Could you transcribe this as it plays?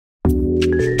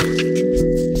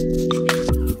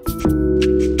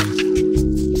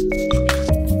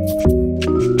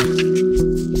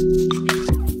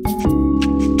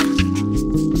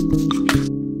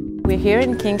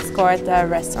Court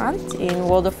restaurant in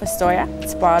Waldorf Astoria.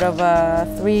 It's part of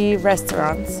 3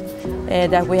 restaurants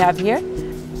that we have here.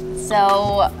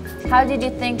 So, how did you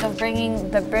think of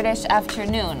bringing the British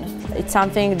afternoon? It's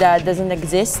something that doesn't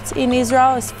exist in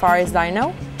Israel as far as I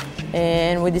know.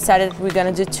 And we decided we're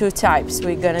gonna do 2 types.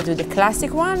 We're gonna do the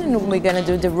classic one and we're gonna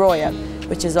do the royal,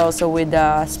 which is also with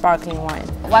sparkling wine.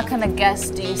 What kind of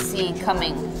guests do you see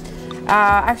coming?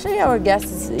 Actually, our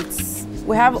guests,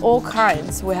 we have all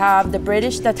kinds. We have the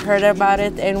British that heard about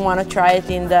it and want to try it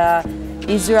in the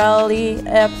Israeli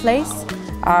place.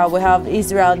 We have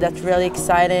Israel that's really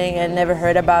exciting and never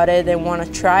heard about it and want to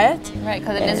try it. Right,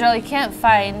 because in Israel you can't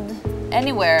find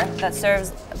anywhere that serves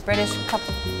a British cup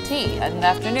of tea in the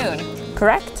afternoon.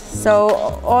 Correct. So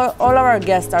all of our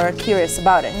guests are curious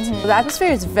about it. The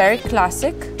atmosphere is very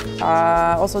classic.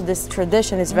 Also this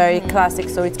tradition is very classic,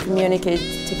 so it's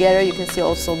communicated together. You can see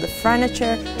also the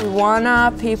furniture. We want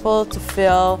people to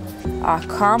feel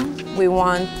calm. We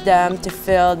want them to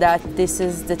feel that this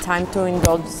is the time to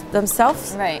indulge themselves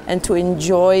and to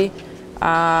enjoy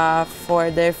for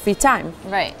their free time.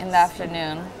 Right, in the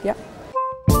afternoon. Yep.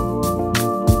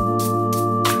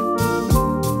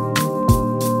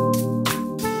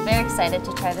 Very excited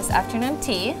to try this afternoon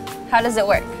tea. How does it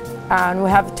work? And we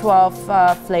have 12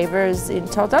 flavors in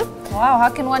total. Wow, how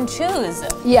can one choose?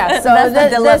 Yeah, so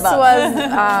this was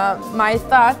my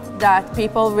thought that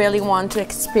people really want to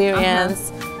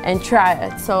experience and try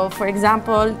it. So for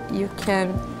example, you can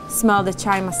smell the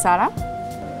chai masala.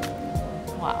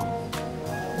 Wow.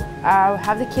 We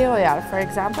have the key royale, for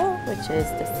example, which is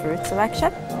the fruit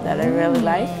selection that I really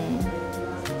like.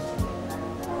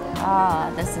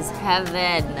 Ah, this is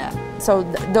heaven. So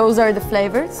those are the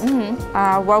flavors.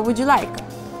 What would you like?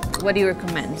 What do you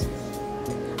recommend?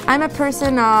 I'm a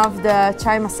person of the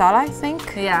chai masala, I think.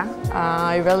 Yeah.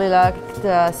 I really like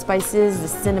the spices, the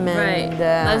cinnamon, the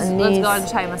anise. Let's go on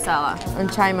chai masala. On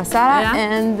chai masala,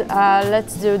 and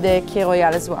let's do the key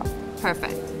royale as well.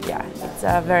 Perfect. Yeah, it's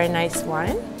a very nice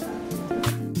wine.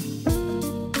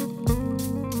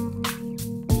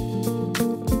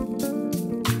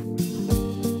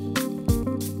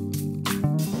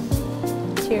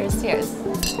 Cheers. Cheers.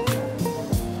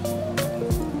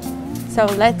 So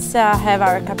let's have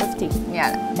our cup of tea.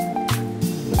 Yeah.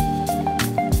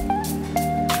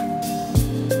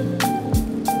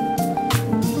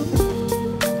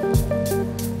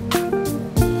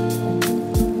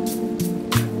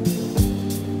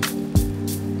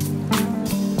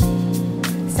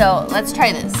 So let's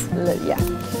try this. Yeah.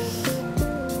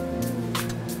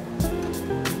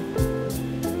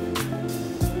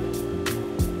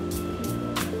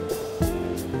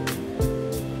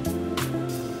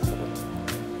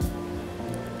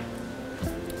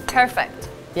 Perfect.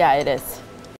 Yeah, it is.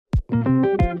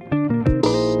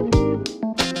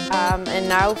 And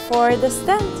now for the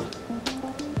stand.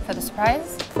 For the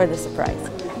surprise? For the surprise.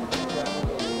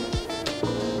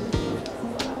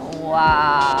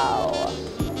 Wow.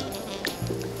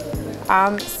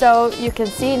 So you can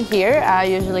see in here,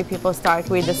 usually people start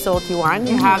with the salty one.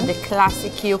 You have the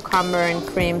classic cucumber and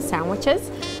cream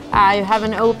sandwiches. You have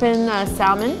an open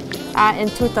salmon and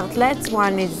 2 tartelettes.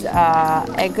 One is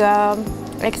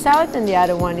egg salad and the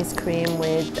other one is cream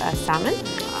with salmon.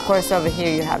 Of course, over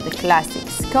here you have the classic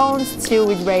scones, 2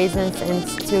 with raisins and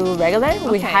 2 regular.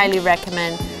 We highly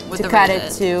recommend to cut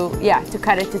it to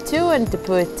 2 and to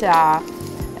put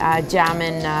jam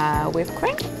and whipped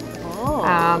cream.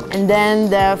 And then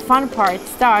the fun part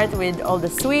starts with all the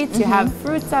sweets. You have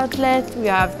fruit outlet, you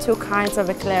have 2 kinds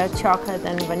of eclair, chocolate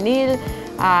and vanilla.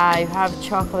 You have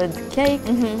chocolate cake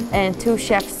and 2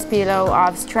 chef's pillow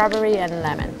of strawberry and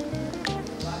lemon.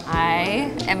 I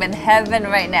am in heaven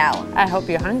right now. I hope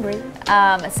you're hungry.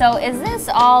 So is this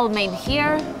all made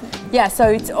here? Yeah, so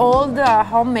it's all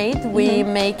homemade. We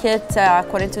make it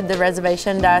according to the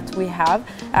reservation that we have.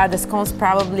 The scones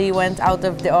probably went out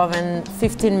of the oven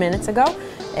 15 minutes ago.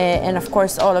 And of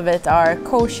course, all of it are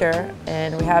kosher,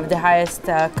 and we have the highest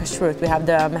kashrut. We have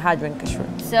the Mahadrin kashrut.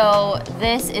 So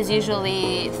this is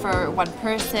usually for 1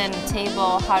 person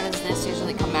table. How does this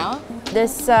usually come out?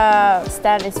 This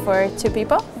stand is for 2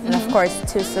 people, and of course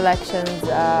 2 selections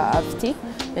of tea.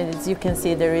 And as you can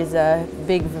see, there is a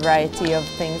big variety of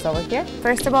things over here.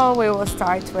 First of all, we will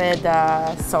start with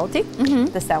salty,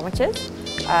 the sandwiches.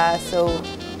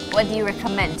 What do you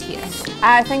recommend here?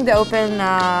 I think the open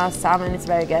salmon is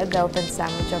very good, the open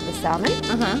sandwich of the salmon.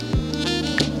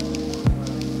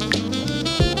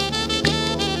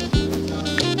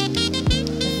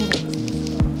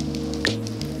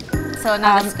 So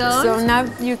now the scones? So now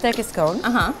you take a scone.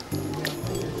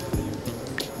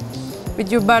 With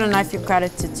your butter knife, you cut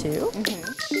it to 2.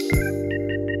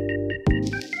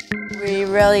 We We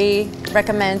really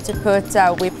recommend to put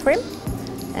whipped cream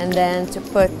and then to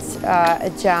put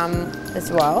a jam as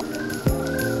well.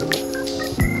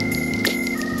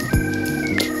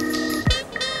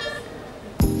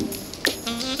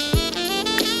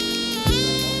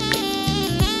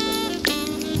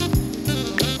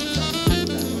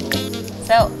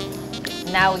 So,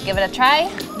 now we give it a try.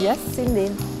 Yes,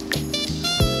 indeed.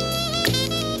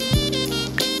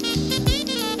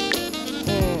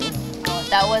 Oh,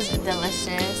 that was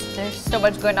delicious. There's so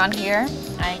much going on here.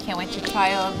 I can't wait to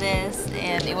try all of this,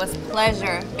 and it was a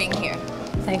pleasure being here.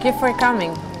 Thank you for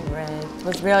coming. It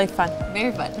was really fun.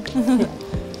 Very fun.